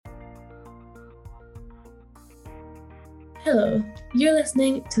Hello, you're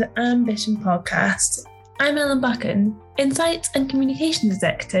listening to the Ambition Podcast. I'm Ellen Buchan, Insights and Communications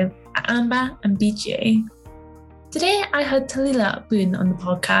Executive at AMBA and BGA. Today I had Talia Boone on the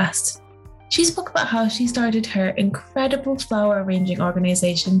podcast. She spoke about how she started her incredible flower arranging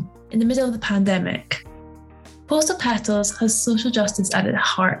organisation in the middle of the pandemic. Postal Petals has social justice at its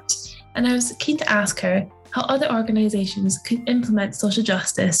heart, and I was keen to ask her how other organisations could implement social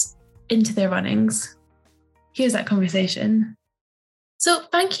justice into their runnings. Here's that conversation. So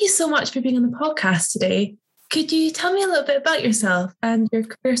thank you so much for being on the podcast today. Could you tell me a little bit about yourself and your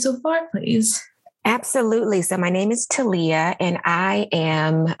career so far, please? Absolutely. So my name is Talia, and I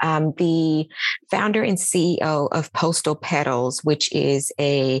am the founder and CEO of Postal Petals, which is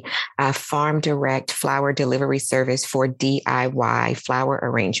a farm direct flower delivery service for DIY flower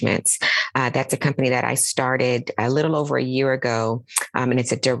arrangements. That's a company that I started a little over a year ago, and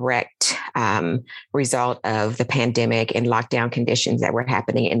it's a direct result of the pandemic and lockdown conditions that were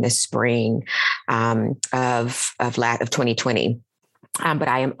happening in the spring of 2020. But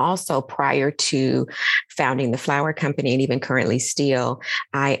I am also, prior to founding the flower company and even currently still,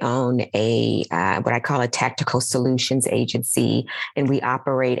 I own a what I call a tactical solutions agency, and we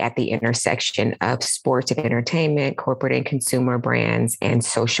operate at the intersection of sports and entertainment, corporate and consumer brands, and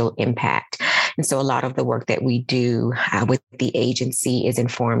social impact. And so a lot of the work that we do with the agency is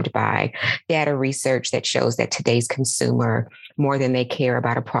informed by data research that shows that today's consumer, more than they care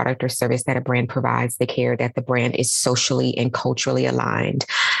about a product or service that a brand provides, they care that the brand is socially and culturally aligned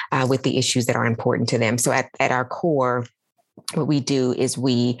with the issues that are important to them. So at our core, what we do is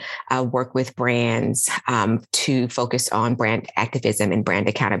we work with brands to focus on brand activism and brand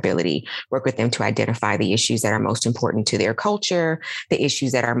accountability, work with them to identify the issues that are most important to their culture, the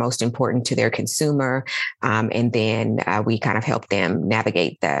issues that are most important to their consumer, and then we kind of help them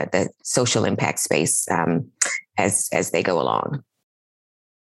navigate the social impact space as they go along.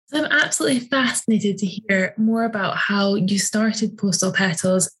 So I'm absolutely fascinated to hear more about how you started Postal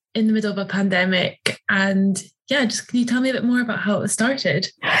Petals in the middle of a pandemic. And yeah, just can you tell me a bit more about how it was started?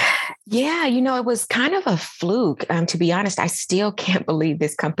 Yeah, it was kind of a fluke. To be honest, I still can't believe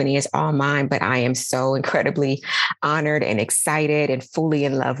this company is all mine, but I am so incredibly honored and excited and fully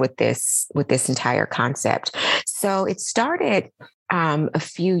in love with this entire concept. So it started a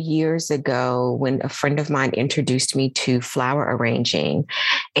few years ago when a friend of mine introduced me to flower arranging,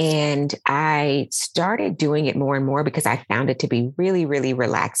 and I started doing it more and more because I found it to be really, really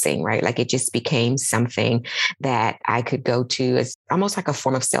relaxing, right? Like it just became something that I could go to as almost like a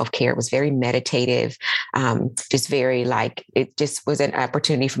form of self-care. It was very meditative, just very like, it just was an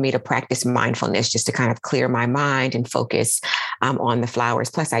opportunity for me to practice mindfulness, just to kind of clear my mind and focus on the flowers.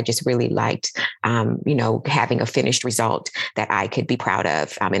 Plus, I just really liked, having a finished result that I could be proud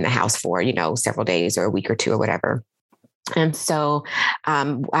of in the house for, several days or a week or two or whatever. And so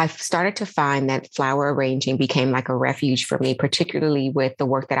I started to find that flower arranging became like a refuge for me, particularly with the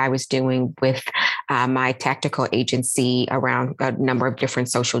work that I was doing with my tactical agency around a number of different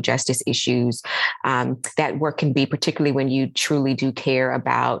social justice issues. That work can be, particularly when you truly do care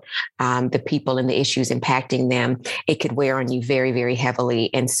about the people and the issues impacting them, it could wear on you very, very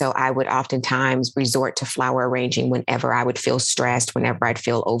heavily. And so I would oftentimes resort to flower arranging whenever I would feel stressed, whenever I'd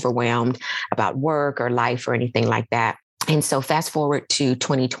feel overwhelmed about work or life or anything like that. And so fast forward to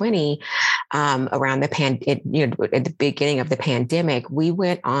 2020, around at the beginning of the pandemic, we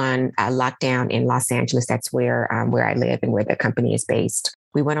went on a lockdown in Los Angeles. That's where I live and where the company is based.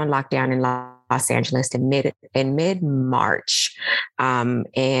 We went on lockdown in Los Angeles in mid-March.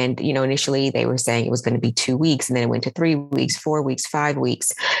 Initially they were saying it was going to be 2 weeks, and then it went to 3 weeks, 4 weeks, 5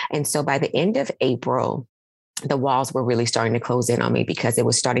 weeks. And so by the end of April, the walls were really starting to close in on me because it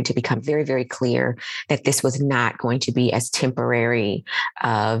was starting to become very, very clear that this was not going to be as temporary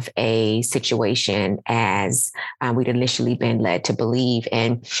of a situation as we'd initially been led to believe.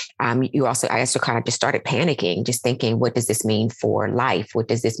 And I also kind of just started panicking, just thinking, what does this mean for life? What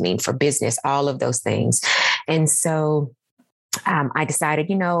does this mean for business? All of those things. And so I decided,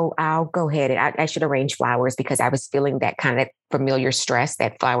 I'll go ahead and I should arrange flowers because I was feeling that kind of familiar stress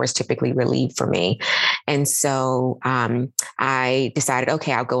that flowers typically relieve for me. And so I decided,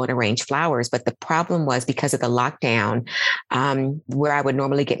 okay, I'll go and arrange flowers. But the problem was because of the lockdown, where I would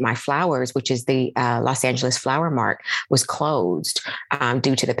normally get my flowers, which is the Los Angeles Flower Mart, was closed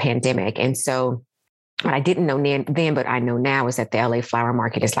due to the pandemic. And so what I didn't know then, but I know now, is that the LA flower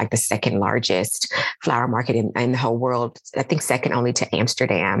market is like the second largest flower market in the whole world. I think second only to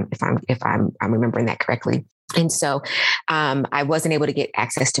Amsterdam, if I'm remembering that correctly. And so I wasn't able to get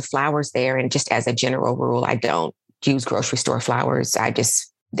access to flowers there. And just as a general rule, I don't use grocery store flowers. I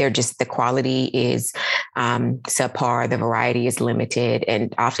just the quality is subpar, the variety is limited,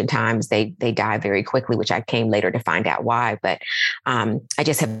 and oftentimes they die very quickly, which I came later to find out why. But I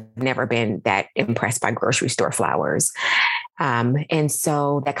just have never been that impressed by grocery store flowers. And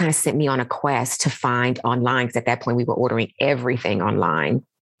so that kind of sent me on a quest to find online, because at that point we were ordering everything online.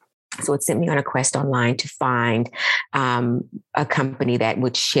 So it sent me on a quest online to find a company that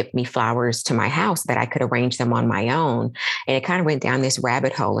would ship me flowers to my house, that I could arrange them on my own. And it kind of went down this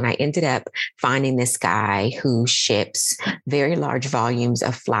rabbit hole. And I ended up finding this guy who ships very large volumes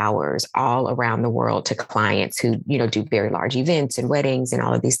of flowers all around the world to clients who, do very large events and weddings and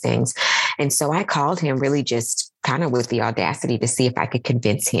all of these things. And so I called him really just kind of with the audacity to see if I could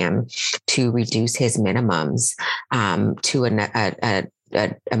convince him to reduce his minimums to an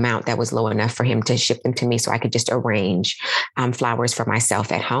amount that was low enough for him to ship them to me, so I could just arrange flowers for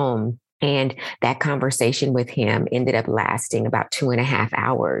myself at home. And that conversation with him ended up lasting about 2.5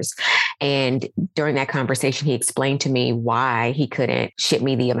 hours. And during that conversation, he explained to me why he couldn't ship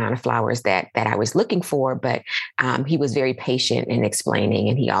me the amount of flowers that I was looking for. But he was very patient in explaining.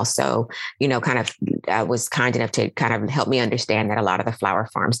 And he also, kind of was kind enough to kind of help me understand that a lot of the flower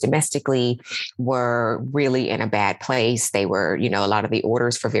farms domestically were really in a bad place. They were, a lot of the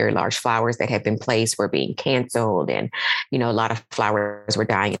orders for very large flowers that had been placed were being canceled. And, a lot of flowers were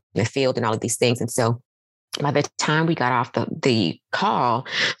dying in the field and all of these things. And so by the time we got off the call,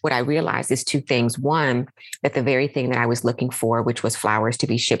 what I realized is two things. One, that the very thing that I was looking for, which was flowers to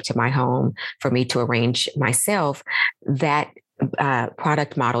be shipped to my home for me to arrange myself, that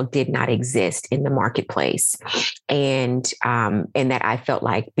product model did not exist in the marketplace. And that I felt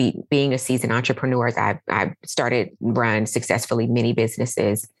like being a seasoned entrepreneur, as I started run successfully many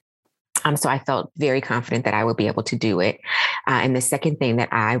businesses. So I felt very confident that I would be able to do it. And the second thing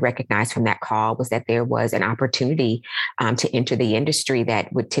that I recognized from that call was that there was an opportunity to enter the industry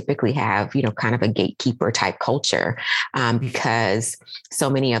that would typically have, kind of a gatekeeper type culture, because so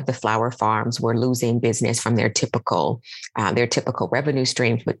many of the flower farms were losing business from their typical revenue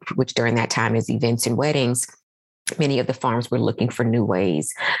streams, which during that time is events and weddings. Many of the farms were looking for new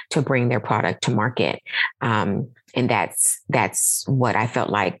ways to bring their product to market. And that's what I felt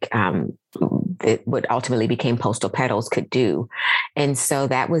like what ultimately became Postal Petals could do. And so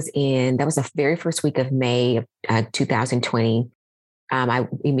that was the very first week of May of 2020. I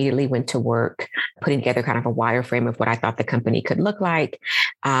immediately went to work, putting together kind of a wireframe of what I thought the company could look like.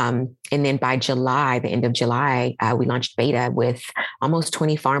 And then by July, the end of July, we launched beta with almost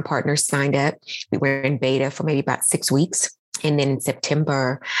 20 farm partners signed up. We were in beta for maybe about 6 weeks. And then in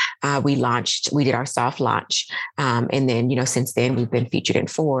September, we did our soft launch. And then, since then we've been featured in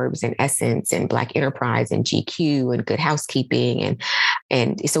Forbes and Essence and Black Enterprise and GQ and Good Housekeeping.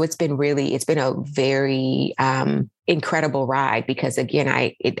 And so it's been a very incredible ride, because again,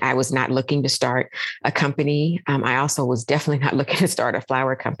 I was not looking to start a company. I also was definitely not looking to start a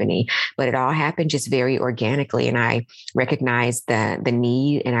flower company, but it all happened just very organically. And I recognized the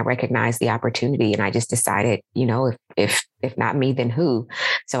need, and I recognized the opportunity. And I just decided, if not me, then who?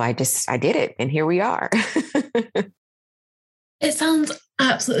 So I did it, and here we are. It sounds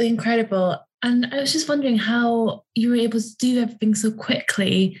absolutely incredible. And I was just wondering how you were able to do everything so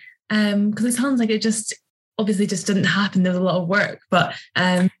quickly, because it sounds like it just obviously just didn't happen. There was a lot of work, but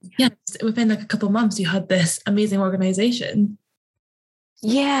within like a couple of months, you had this amazing organization.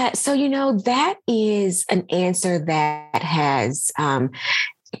 Yeah. So, that is an answer that has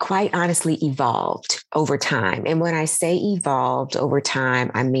quite honestly evolved over time. And when I say evolved over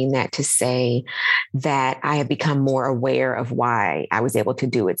time, I mean that to say that I have become more aware of why I was able to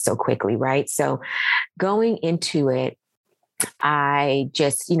do it so quickly, right? So going into it, I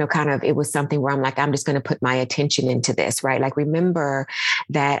just, it was something where I'm like, I'm just going to put my attention into this, right? Like, remember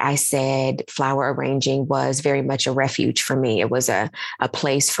that I said flower arranging was very much a refuge for me. It was a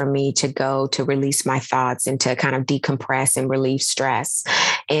place for me to go to release my thoughts and to kind of decompress and relieve stress.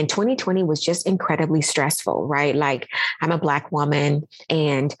 And 2020 was just incredibly stressful, right? Like, I'm a Black woman,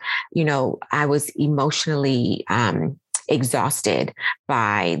 and, I was emotionally, exhausted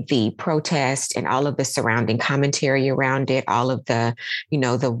by the protest and all of the surrounding commentary around it, all of the,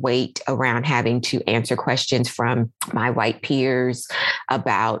 the weight around having to answer questions from my white peers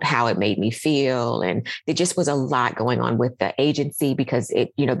about how it made me feel. And there just was a lot going on with the agency, because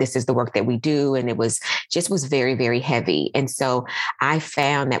this is the work that we do. And it was very, very heavy. And so I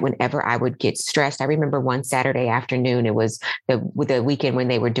found that whenever I would get stressed, I remember one Saturday afternoon, it was the weekend when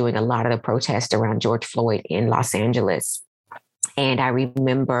they were doing a lot of the protests around George Floyd in Los Angeles. And I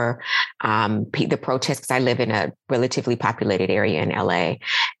remember the protests, because I live in a relatively populated area in LA.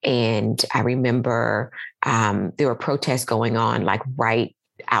 And I remember there were protests going on like right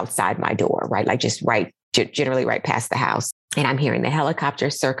outside my door, right? Like just generally right past the house. And I'm hearing the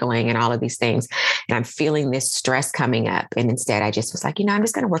helicopters circling and all of these things. And I'm feeling this stress coming up. And instead I just was like, I'm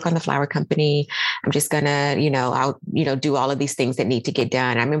just going to work on the flower company. I'm just going to, I'll, do all of these things that need to get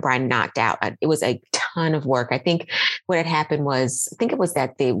done. I remember I knocked out, it was a ton of work. I think what had happened was, I think it was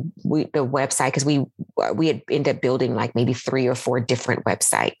that the website, because we had ended up building like maybe 3 or 4 different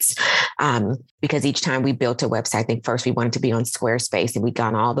websites. Because each time we built a website, I think first we wanted to be on Squarespace, and we'd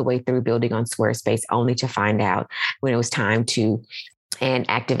gone all the way through building on Squarespace only to find out when it was time to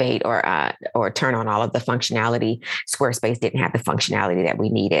activate or turn on all of the functionality. Squarespace didn't have the functionality that we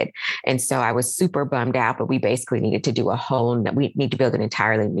needed. And so I was super bummed out, but we basically needed to we need to build an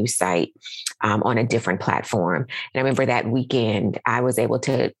entirely new site on a different platform. And I remember that weekend, I was able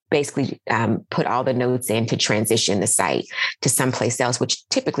to basically put all the notes in to transition the site to someplace else, which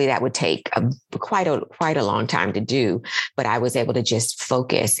typically that would take quite a long time to do. But I was able to just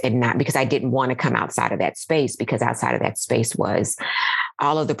focus, and not because I didn't want to come outside of that space, because outside of that space was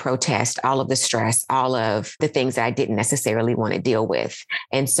all of the protest, all of the stress, all of the things that I didn't necessarily want to deal with.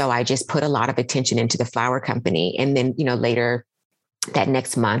 And so I just put a lot of attention into the flower company. And then, later that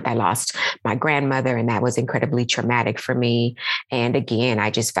next month, I lost my grandmother, and that was incredibly traumatic for me. And again,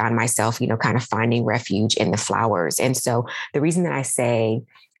 I just found myself, kind of finding refuge in the flowers. And so the reason that I say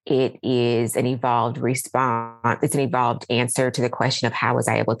it is an evolved response, it's an evolved answer to the question of how was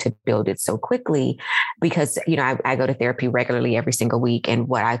I able to build it so quickly? Because, I go to therapy regularly every single week. And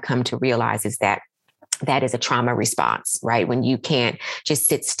what I've come to realize is that is a trauma response, right? When you can't just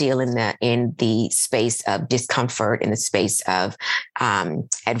sit still in the space of discomfort, in the space of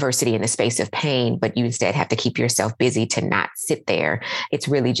adversity, in the space of pain, but you instead have to keep yourself busy to not sit there. It's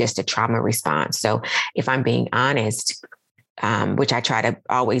really just a trauma response. So if I'm being honest, which I try to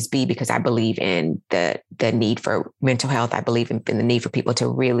always be, because I believe in the need for mental health. I believe in the need for people to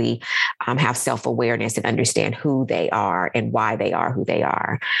really have self-awareness and understand who they are and why they are who they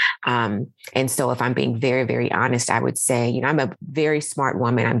are. And so if I'm being very, very honest, I would say, I'm a very smart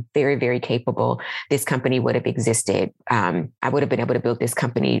woman. I'm very, very capable. This company would have existed. I would have been able to build this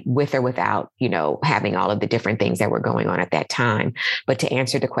company with or without, having all of the different things that were going on at that time. But to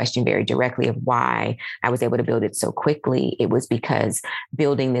answer the question very directly of why I was able to build it so quickly, it was because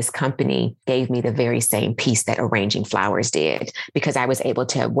building this company gave me the very same peace that arranging flowers did, because I was able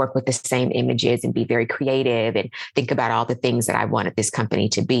to work with the same images and be very creative and think about all the things that I wanted this company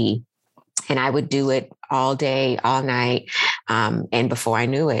to be. And I would do it all day, all night. And before I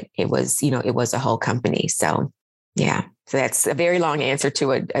knew it, it was a whole company. So, yeah. So that's a very long answer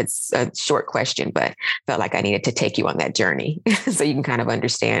to a short question, but felt like I needed to take you on that journey so you can kind of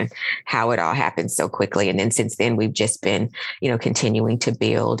understand how it all happened so quickly. And then since then, we've just been, continuing to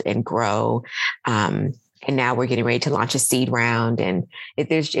build and grow. And now we're getting ready to launch a seed round, and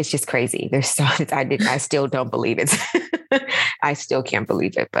it's just crazy. I still don't believe it. I still can't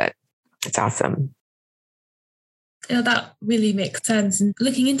believe it, but it's awesome. That really makes sense. And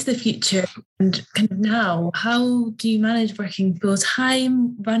looking into the future and kind of now, how do you manage working full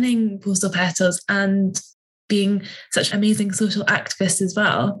time, running Postal Petals, and being such amazing social activists as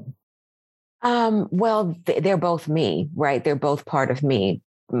well? Well, they're both me, right? They're both part of me.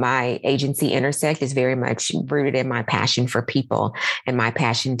 My agency Intersect is very much rooted in my passion for people and my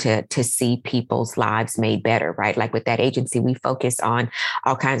passion to see people's lives made better, right? Like with that agency, we focus on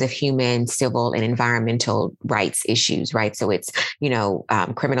all kinds of human, civil, and environmental rights issues, right? So it's,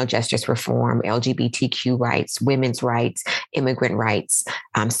 criminal justice reform, LGBTQ rights, women's rights, immigrant rights,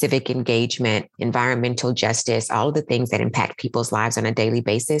 civic engagement, environmental justice, all of the things that impact people's lives on a daily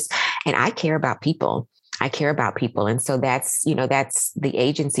basis. And I care about people. And so that's the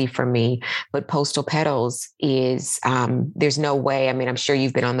agency for me. But Postal Petals is, there's no way. I mean, I'm sure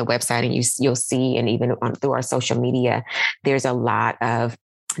you've been on the website and you'll see, and even through our social media, there's a lot of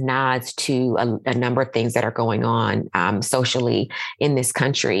nods to a number of things that are going on socially in this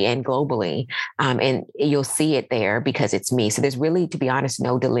country and globally. And you'll see it there because it's me. So there's really, to be honest,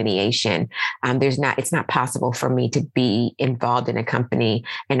 no delineation. It's not possible for me to be involved in a company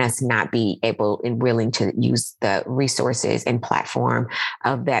and us not be able and willing to use the resources and platform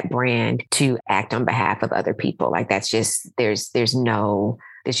of that brand to act on behalf of other people. Like that's just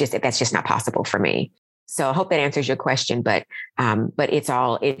not possible for me. So I hope that answers your question, but it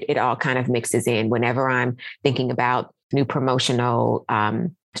all kind of mixes in whenever I'm thinking about new promotional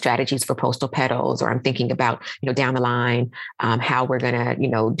strategies for Postal Petals, or I'm thinking about, down the line, how we're going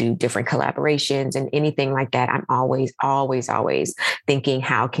to, do different collaborations and anything like that. I'm always, always, always thinking,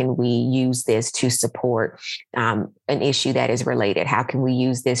 how can we use this to support an issue that is related? How can we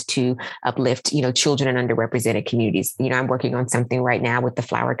use this to uplift, children in underrepresented communities? I'm working on something right now with the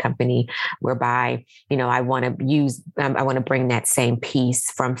flower company whereby, I want to bring that same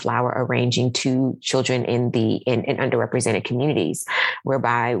piece from flower arranging to children in underrepresented communities,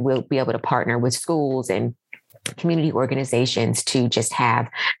 whereby we'll be able to partner with schools and community organizations to just have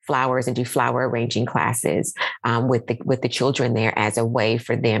flowers and do flower arranging classes with the children there, as a way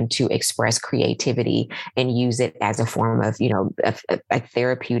for them to express creativity and use it as a form of, a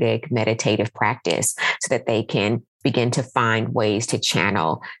therapeutic meditative practice, so that they can begin to find ways to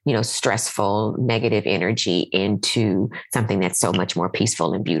channel, stressful, negative energy into something that's so much more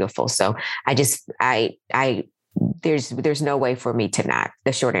peaceful and beautiful. So there's no way for me to not.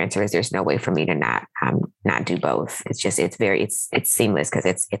 The short answer is there's no way for me to not do both. It's just, it's seamless,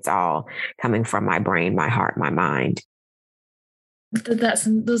 because it's all coming from my brain, my heart, my mind.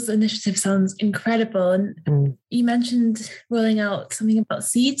 Those initiatives sounds incredible. And you mentioned rolling out something about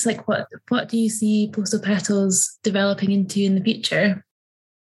seeds. Like what do you see Postal Petals developing into in the future?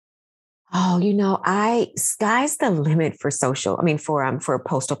 Oh, sky's the limit for for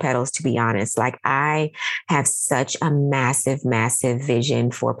Postal Petals, to be honest. Like, I have such a massive, massive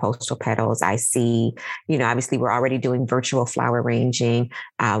vision for Postal Petals. I see, obviously we're already doing virtual flower arranging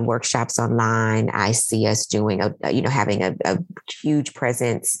workshops online. I see us doing having a huge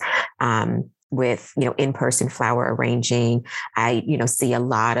presence with, in-person flower arranging. I, see a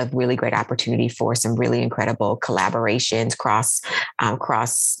lot of really great opportunity for some really incredible collaborations, cross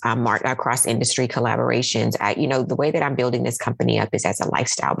industry collaborations. The way that I'm building this company up is as a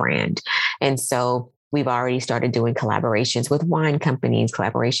lifestyle brand. And so we've already started doing collaborations with wine companies,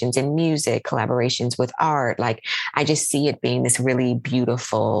 collaborations in music, collaborations with art. Like, I just see it being this really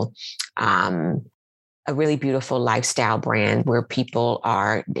beautiful, a really beautiful lifestyle brand where people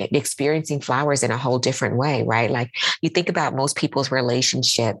are experiencing flowers in a whole different way, right? Like, you think about most people's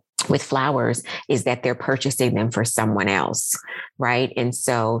relationship with flowers is that they're purchasing them for someone else, right? And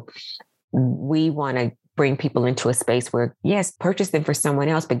so we want to bring people into a space where, yes, purchase them for someone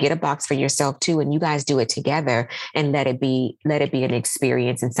else, but get a box for yourself too. And you guys do it together, and let it be an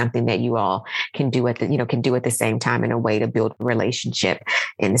experience and something that you all can do at the same time, in a way to build relationship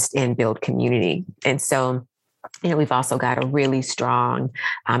and build community. And so, we've also got a really strong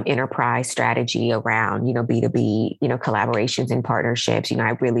enterprise strategy around, B2B, collaborations and partnerships.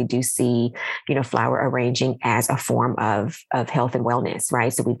 I really do see, flower arranging as a form of health and wellness,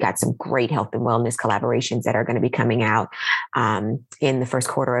 right? So we've got some great health and wellness collaborations that are going to be coming out in the first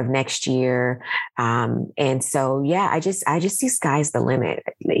quarter of next year. And so, yeah, I just see sky's the limit.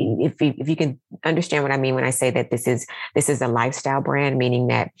 If you can understand what I mean when I say that this is a lifestyle brand, meaning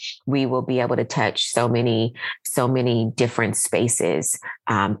that we will be able to touch so many different spaces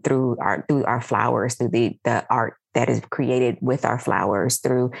through our flowers, through the art that is created with our flowers,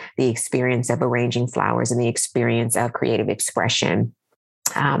 through the experience of arranging flowers and the experience of creative expression.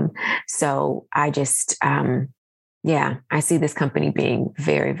 So I just, I see this company being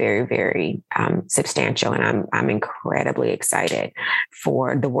very, very, very substantial, and I'm incredibly excited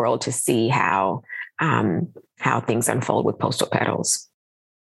for the world to see how things unfold with Postal Petals.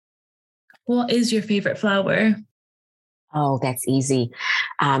 What is your favorite flower? Oh, that's easy.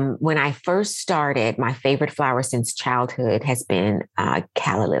 When I first started, my favorite flower since childhood has been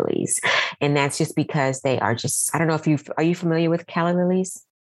calla lilies. And that's just because they are I don't know are you familiar with calla lilies?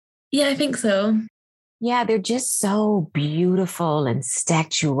 Yeah, I think so. Yeah, they're just so beautiful and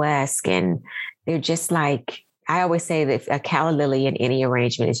statuesque. And they're just like, I always say that a calla lily in any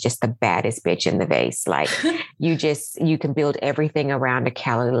arrangement is just the baddest bitch in the vase. Like, you can build everything around a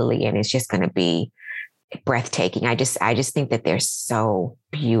calla lily, and it's just going to be breathtaking. I just think that they're so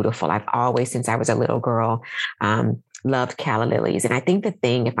beautiful. I've always, since I was a little girl, loved calla lilies. And I think the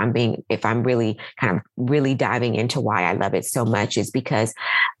thing, if I'm really kind of really diving into why I love it so much, is because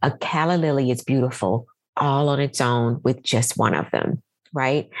a calla lily is beautiful all on its own with just one of them,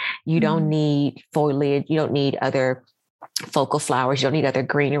 right? You don't need foliage. You don't need other focal flowers. You don't need other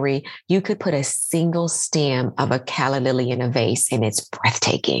greenery. You could put a single stem of a calla lily in a vase, and it's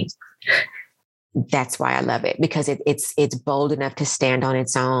breathtaking. That's why I love it, because it's bold enough to stand on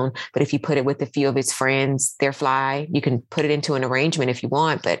its own. But if you put it with a few of its friends, they're fly. You can put it into an arrangement if you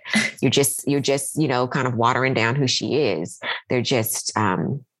want, but you're just kind of watering down who she is. They're just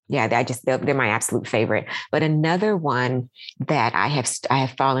Yeah, they're my absolute favorite. But another one that I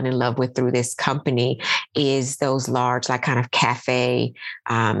have fallen in love with through this company is those large, like kind of cafe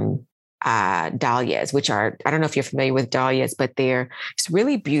dahlias, which are, I don't know if you're familiar with dahlias, but they're this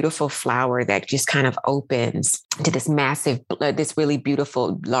really beautiful flower that just kind of opens to this massive, this really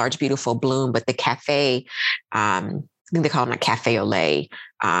beautiful, large, beautiful bloom. But the cafe, I think they call them like cafe au lait,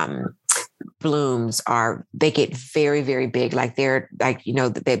 blooms they get very, very big. Like they're like,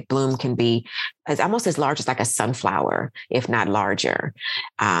 that bloom can be almost as large as like a sunflower, if not larger.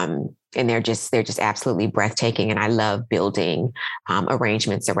 And they're just absolutely breathtaking. And I love building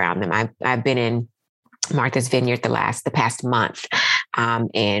arrangements around them. I've been in Martha's Vineyard the past month,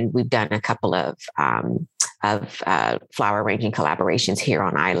 and we've done a couple of flower arranging collaborations here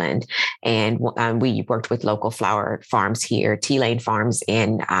on island. And we worked with local flower farms here, Tea Lane Farms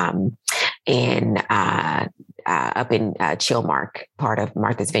up in Chilmark, part of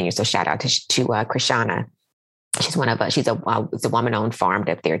Martha's Vineyard. So shout out to Krishana. She's it's a woman-owned farm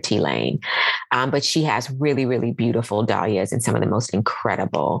up there, Tea Lane. But she has really, really beautiful dahlias and some of the most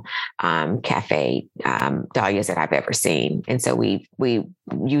incredible cafe dahlias that I've ever seen. And so we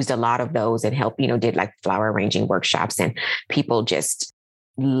used a lot of those and did like flower arranging workshops, and people just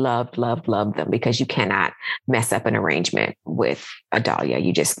loved them, because you cannot mess up an arrangement with a dahlia.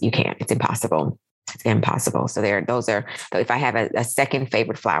 You can't. It's impossible. It's impossible. So if I have a second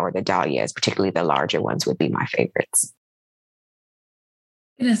favorite flower, the dahlias, particularly the larger ones, would be my favorites.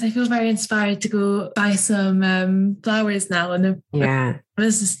 Goodness, I feel very inspired to go buy some flowers now. And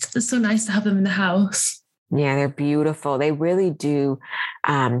it's so nice to have them in the house. Yeah, they're beautiful. They really do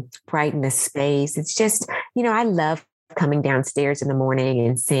brighten the space. It's just, I love coming downstairs in the morning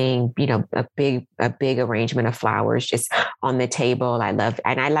and seeing, a big arrangement of flowers just on the table.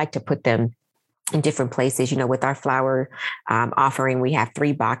 I like to put them in different places. With our flower offering, we have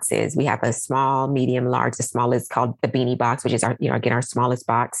 3 boxes. We have a small, medium, large. The smallest is called the beanie box, which is our smallest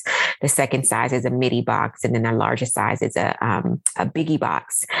box. The second size is a midi box. And then the largest size is a biggie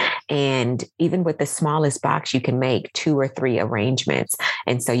box. And even with the smallest box, you can make 2 or 3 arrangements.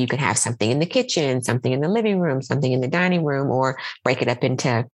 And so you can have something in the kitchen, something in the living room, something in the dining room, or break it up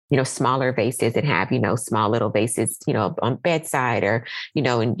into smaller vases and have, small little vases, on bedside or,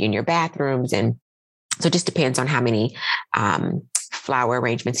 in your bathrooms. And so it just depends on how many flower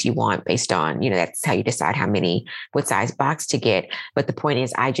arrangements you want based on, that's how you decide what size box to get. But the point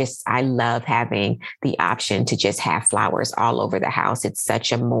is, I love having the option to just have flowers all over the house. It's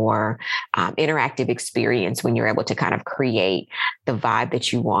such a more interactive experience when you're able to kind of create the vibe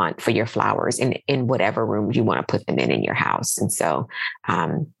that you want for your flowers in whatever room you want to put them in your house. And so,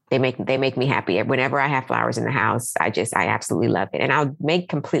 they make me happy. Whenever I have flowers in the house, I absolutely love it. And I'll make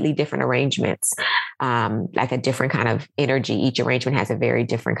completely different arrangements, like a different kind of energy. Each arrangement has a very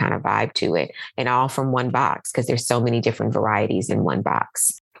different kind of vibe to it, and all from one box, because there's so many different varieties in one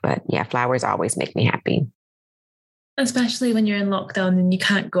box. But yeah, flowers always make me happy. Especially when you're in lockdown and you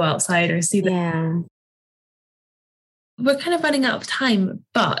can't go outside or see them. Yeah. We're kind of running out of time,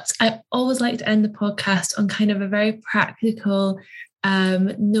 but I always like to end the podcast on kind of a very practical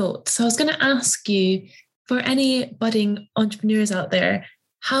note. So I was going to ask you, for any budding entrepreneurs out there,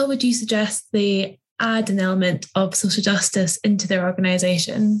 how would you suggest they add an element of social justice into their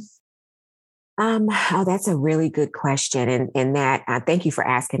organization? That's a really good question. And that, thank you for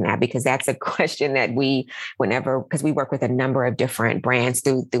asking that, because that's a question that because we work with a number of different brands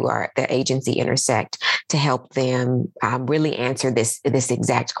through the agency Intersect to help them really answer this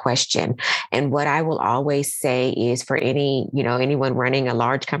exact question. And what I will always say is, for anyone running a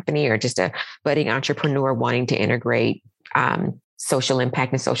large company or just a budding entrepreneur wanting to integrate social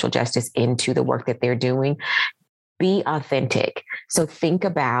impact and social justice into the work that they're doing, be authentic. So think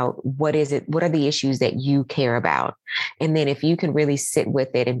about what are the issues that you care about? And then if you can really sit with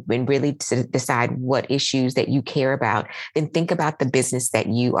it and really decide what issues that you care about, then think about the business that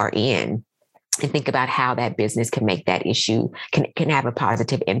you are in and think about how that business can make that issue, can have a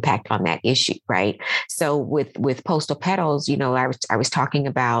positive impact on that issue, right? So with Postal Petals, I was talking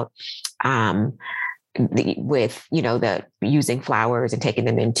about the using flowers and taking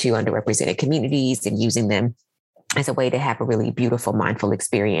them into underrepresented communities and using them as a way to have a really beautiful, mindful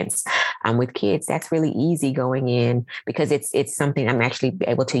experience with kids. That's really easy going in, because it's something I'm actually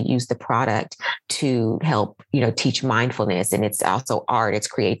able to use the product to help, teach mindfulness. And it's also art, it's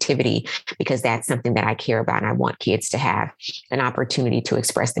creativity, because that's something that I care about. And I want kids to have an opportunity to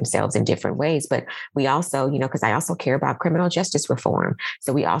express themselves in different ways. But we also, because I also care about criminal justice reform.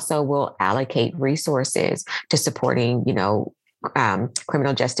 So we also will allocate resources to supporting,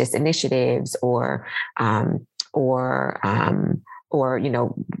 criminal justice initiatives or or,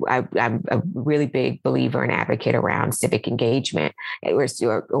 I'm a really big believer and advocate around civic engagement or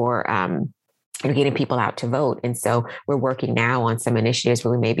getting people out to vote. And so we're working now on some initiatives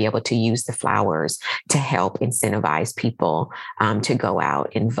where we may be able to use the flowers to help incentivize people to go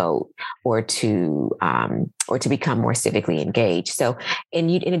out and vote or to become more civically engaged. So,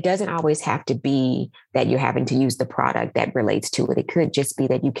 and it doesn't always have to be that you're having to use the product that relates to it. It could just be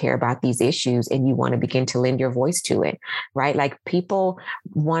that you care about these issues and you want to begin to lend your voice to it, right? Like people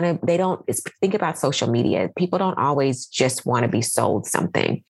think about social media. People don't always just want to be sold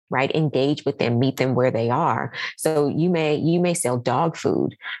something. Right? Engage with them, meet them where they are. So you may sell dog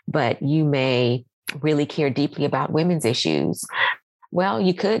food, but you may really care deeply about women's issues. Well,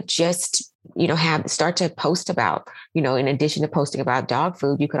 you could just, start to post about, in addition to posting about dog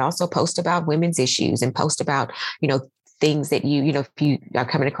food, you could also post about women's issues and post about, things that if you are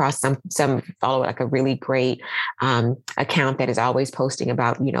coming across some follow like a really great account that is always posting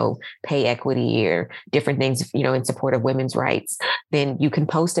about, pay equity or different things, in support of women's rights, then you can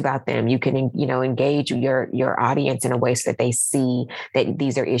post about them. You can, engage your audience in a way so that they see that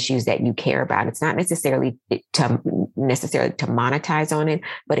these are issues that you care about. It's not necessarily to monetize on it,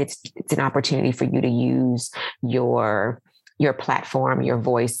 but it's an opportunity for you to use your platform, your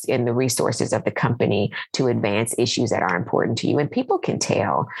voice, and the resources of the company to advance issues that are important to you. And people can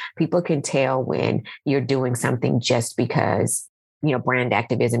tell when you're doing something just because, brand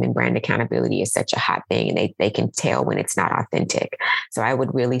activism and brand accountability is such a hot thing, and they can tell when it's not authentic. So I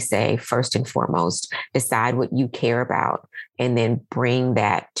would really say, first and foremost, decide what you care about and then bring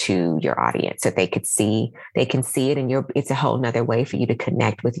that to your audience so they can see it. And it's a whole nother way for you to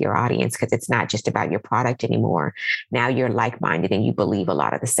connect with your audience, because it's not just about your product anymore. Now you're like-minded and you believe a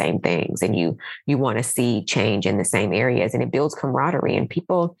lot of the same things, and you want to see change in the same areas, and it builds camaraderie. And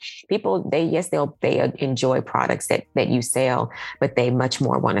people, they enjoy products that you sell, but they much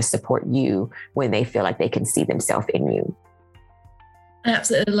more want to support you when they feel like they can see themselves in you. I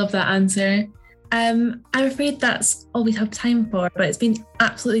absolutely love that answer. I'm afraid that's all we have time for, but it's been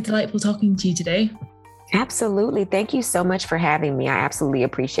absolutely delightful talking to you today. Absolutely. Thank you so much for having me. I absolutely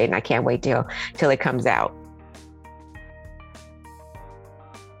appreciate it, and I can't wait till it comes out.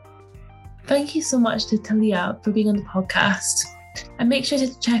 Thank you so much to Talia for being on the podcast. And make sure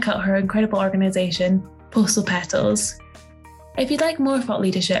to check out her incredible organisation, Postal Petals. If you'd like more thought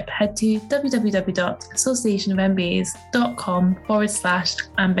leadership, head to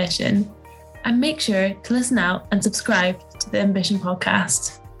www.associationofmbas.com/ambition. And make sure to listen out and subscribe to the Ambition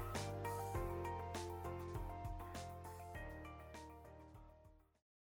podcast.